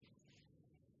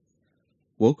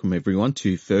Welcome everyone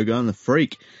to Fergo and the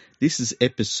Freak. This is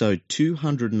episode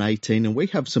 218 and we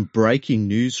have some breaking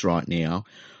news right now.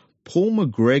 Paul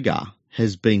McGregor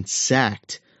has been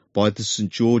sacked by the St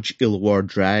George Illawarra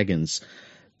Dragons.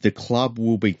 The club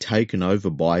will be taken over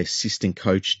by assistant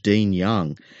coach Dean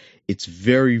Young. It's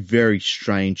very, very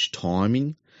strange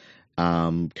timing.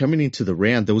 Coming into the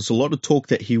round, there was a lot of talk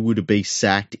that he would be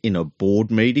sacked in a board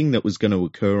meeting that was going to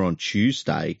occur on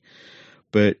Tuesday.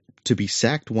 But to be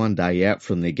sacked one day out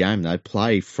from their game, they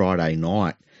play Friday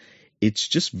night. It's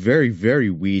just very,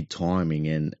 very weird timing.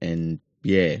 And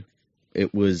yeah,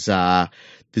 it was,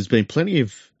 there's been plenty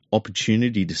of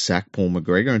opportunity to sack Paul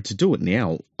McGregor, and to do it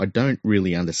now, I don't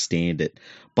really understand it.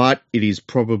 But it is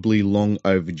probably long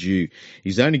overdue.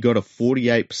 He's only got a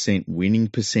 48% winning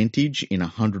percentage in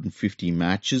 150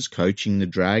 matches coaching the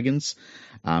Dragons.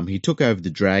 He took over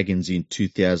the Dragons in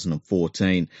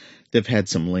 2014. They've had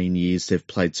some lean years. They've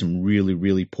played some really,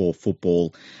 really poor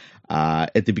football.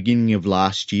 At the beginning of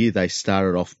last year, they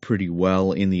started off pretty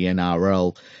well in the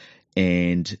NRL,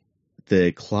 and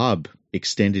the club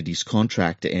extended his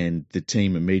contract and the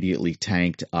team immediately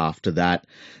tanked after that.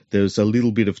 There was a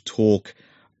little bit of talk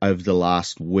over the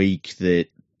last week that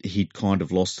he'd kind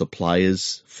of lost the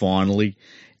players finally,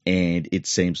 and it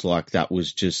seems like that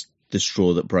was just the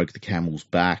straw that broke the camel's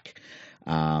back.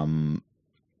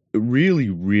 Really,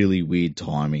 really weird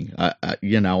timing. I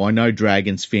know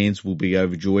Dragons fans will be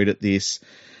overjoyed at this.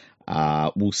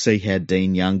 We'll see how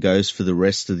Dean Young goes for the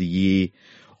rest of the year.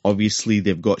 Obviously,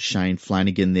 they've got Shane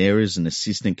Flanagan there as an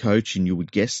assistant coach, and you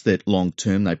would guess that long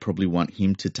term they probably want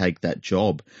him to take that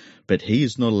job. But he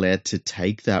is not allowed to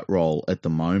take that role at the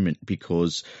moment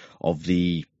because of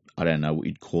the, I don't know what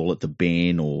you'd call it, the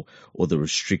ban or the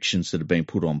restrictions that have been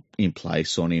put in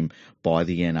place on him by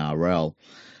the NRL.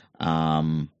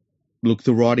 Look,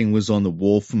 the writing was on the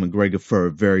wall for McGregor for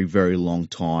a very, very long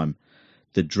time.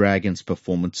 The Dragons'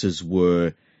 performances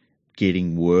were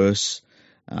getting worse.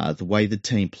 The way the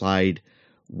team played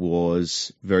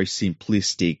was very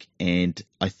simplistic, and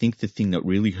I think the thing that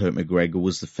really hurt McGregor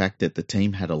was the fact that the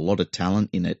team had a lot of talent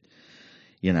in it.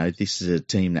 You know, this is a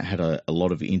team that had a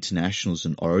lot of internationals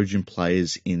and origin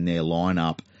players in their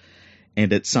lineup,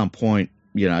 and at some point,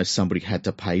 you know, somebody had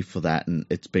to pay for that, and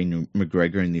it's been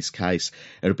McGregor in this case.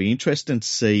 It'll be interesting to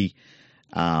see,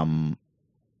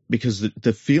 because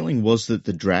the feeling was that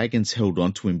the Dragons held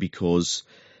on to him because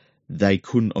they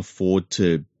couldn't afford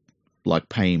to,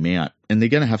 pay him out. And they're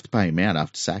going to have to pay him out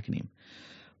after sacking him.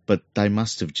 But they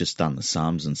must have just done the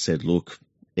sums and said, look,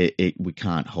 we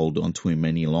can't hold on to him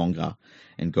any longer,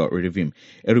 and got rid of him.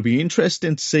 It'll be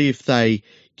interesting to see if they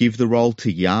give the role to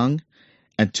Young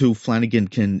until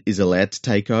Flanagan is allowed to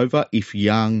take over. If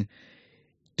Young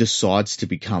decides to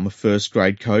become a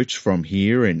first-grade coach from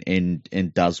here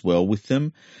and does well with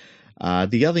them.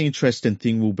 The other interesting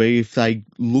thing will be if they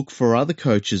look for other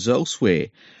coaches elsewhere.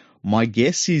 My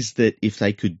guess is that if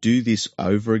they could do this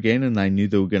over again and they knew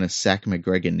they were going to sack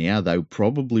McGregor now, they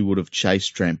probably would have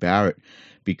chased Trent Barrett,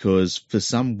 because for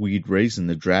some weird reason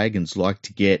the Dragons like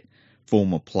to get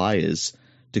former players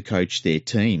to coach their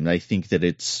team. They think that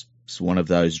it's one of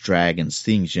those Dragons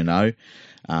things, you know.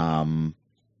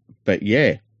 But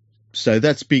yeah, so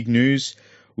that's big news.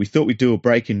 We thought we'd do a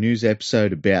breaking news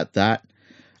episode about that.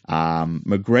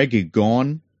 McGregor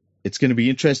gone. It's going to be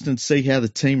interesting to see how the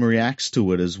team reacts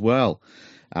to it as well.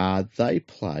 They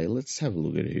play, let's have a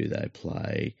look at who they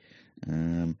play.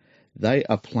 They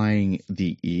are playing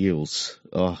the Eels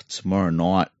tomorrow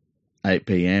night, 8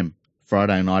 p.m.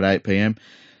 Friday night, 8 p.m.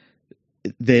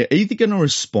 They're either going to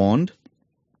respond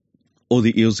or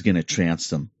the Eels are going to trounce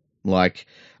them. I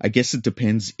guess it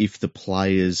depends if the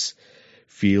players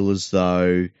feel as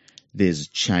though there's a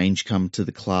change come to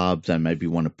the club. They maybe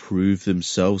want to prove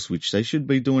themselves, which they should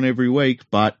be doing every week,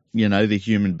 but, you know, they're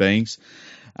human beings.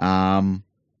 The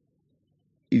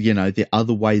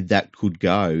other way that could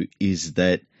go is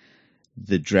that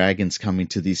the Dragons come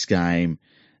into this game,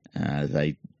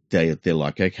 they're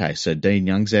like, okay, so Dean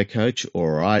Young's our coach, all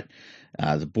right.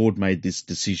 The board made this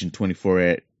decision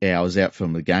 24 hours out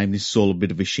from the game. This is all a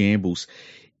bit of a shambles.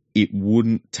 It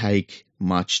wouldn't take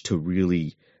much to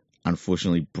really,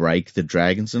 unfortunately, break the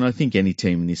Dragons. And I think any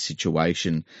team in this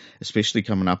situation, especially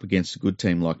coming up against a good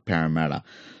team like Parramatta.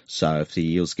 So if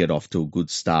the Eels get off to a good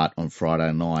start on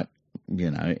Friday night,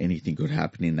 you know, anything could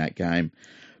happen in that game.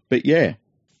 But yeah,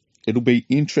 it'll be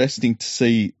interesting to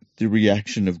see the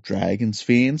reaction of Dragons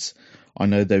fans. I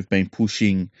know they've been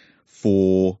pushing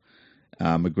for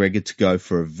McGregor to go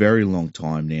for a very long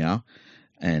time now,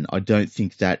 and I don't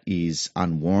think that is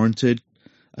unwarranted.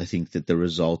 I think that the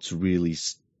results really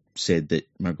said that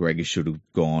McGregor should have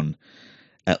gone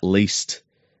at least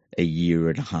a year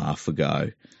and a half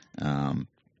ago, because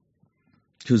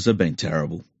they've been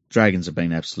terrible. Dragons have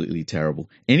been absolutely terrible.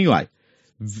 Anyway,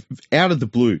 out of the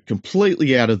blue,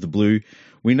 completely out of the blue,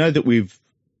 we know that we've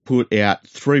put out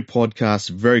 3 podcasts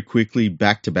very quickly,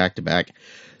 back to back to back.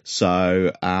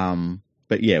 So,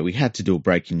 but yeah, we had to do a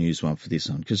breaking news one for this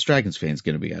one because Dragons fans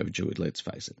going to be overjoyed, let's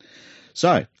face it.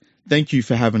 So, thank you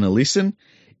for having a listen.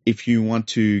 If you want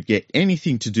to get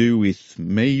anything to do with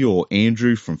me or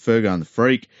Andrew from Fergo and the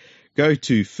Freak, go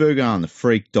to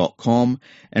fergoandthefreak.com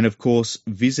and, of course,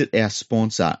 visit our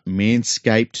sponsor,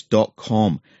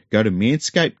 manscaped.com. Go to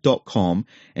manscaped.com,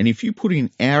 and if you put in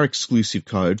our exclusive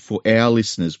code for our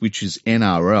listeners, which is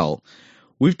NRL,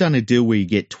 we've done a deal where you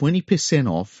get 20%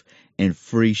 off and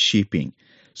free shipping.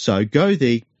 So go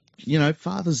there. You know,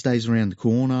 Father's Day's around the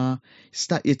corner.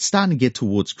 It's starting to get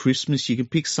towards Christmas. You can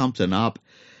pick something up,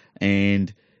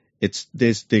 and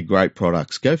they're great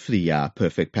products. Go for the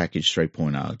Perfect Package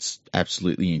 3.0. It's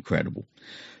absolutely incredible.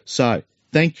 So,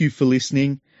 thank you for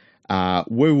listening.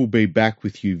 We will be back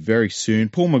with you very soon.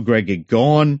 Paul McGregor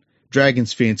gone.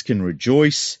 Dragons fans can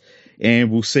rejoice,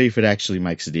 and we'll see if it actually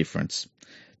makes a difference.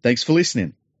 Thanks for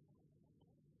listening.